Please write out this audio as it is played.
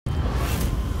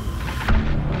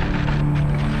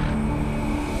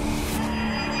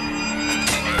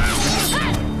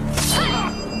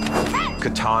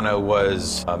Katana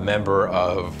was a member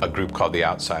of a group called the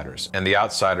Outsiders. And the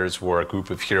Outsiders were a group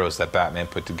of heroes that Batman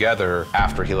put together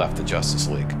after he left the Justice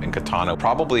League. And Katana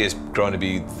probably is grown to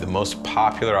be the most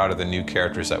popular out of the new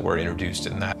characters that were introduced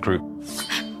in that group.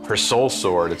 Her soul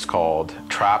sword, it's called,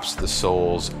 traps the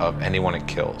souls of anyone it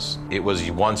kills. It was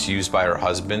once used by her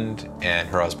husband, and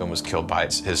her husband was killed by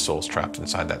his souls trapped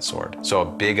inside that sword. So a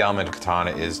big element of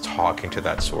Katana is talking to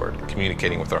that sword,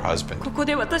 communicating with her husband. ここ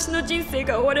で私の人生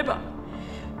が終われば、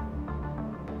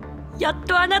やっ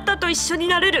とあなたと一緒に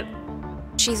なれる。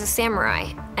 She's a samurai,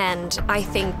 and I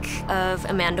think of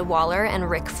Amanda Waller and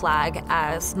Rick Flag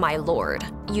as my lord.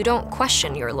 You don't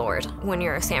question your lord when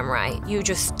you're a samurai, you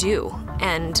just do.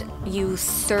 And you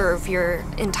serve your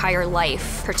entire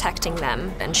life protecting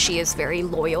them. And she is very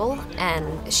loyal,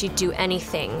 and she'd do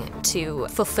anything to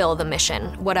fulfill the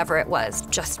mission, whatever it was,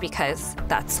 just because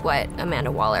that's what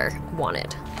Amanda Waller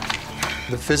wanted.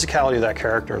 The physicality of that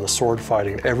character and the sword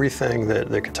fighting, everything that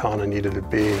Katana needed to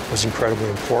be was incredibly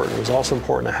important. It was also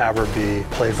important to have her be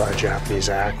played by a Japanese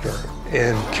actor.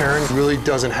 And Karen really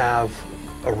doesn't have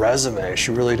a resume.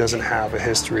 She really doesn't have a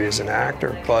history as an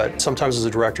actor. But sometimes as a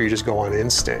director, you just go on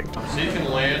instinct. So you can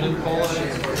land and pull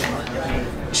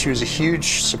it? She was a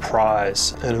huge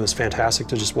surprise, and it was fantastic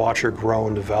to just watch her grow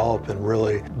and develop and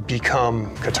really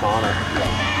become Katana.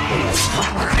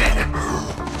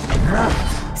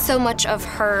 So much of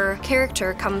her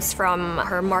character comes from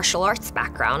her martial arts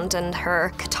background and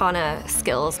her katana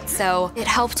skills. So it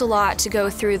helped a lot to go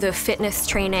through the fitness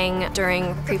training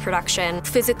during pre-production.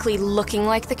 Physically looking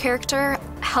like the character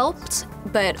helped,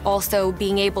 but also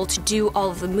being able to do all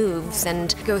of the moves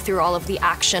and go through all of the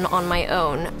action on my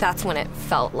own. That's when it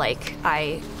felt like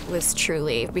I was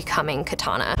truly becoming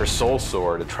Katana. Her soul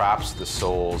sword traps the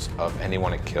souls of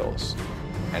anyone it kills.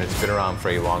 And it's been around for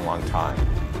a long, long time.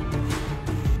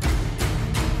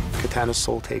 Katana's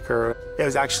Soul Taker. It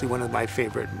was actually one of my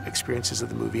favorite experiences of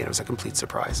the movie, and it was a complete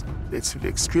surprise. It's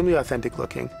extremely authentic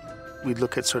looking. We'd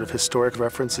look at sort of historic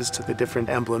references to the different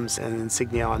emblems and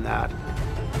insignia on that.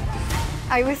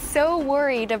 I was so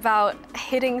worried about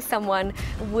hitting someone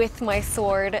with my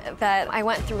sword that I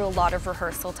went through a lot of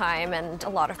rehearsal time and a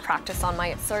lot of practice on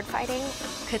my sword fighting.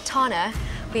 Katana,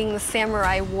 being the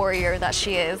samurai warrior that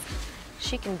she is,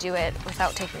 she can do it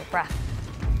without taking a breath.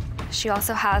 She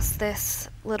also has this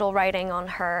little writing on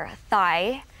her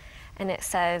thigh, and it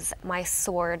says, "My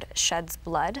sword sheds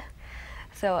blood."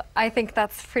 So I think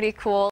that's pretty cool.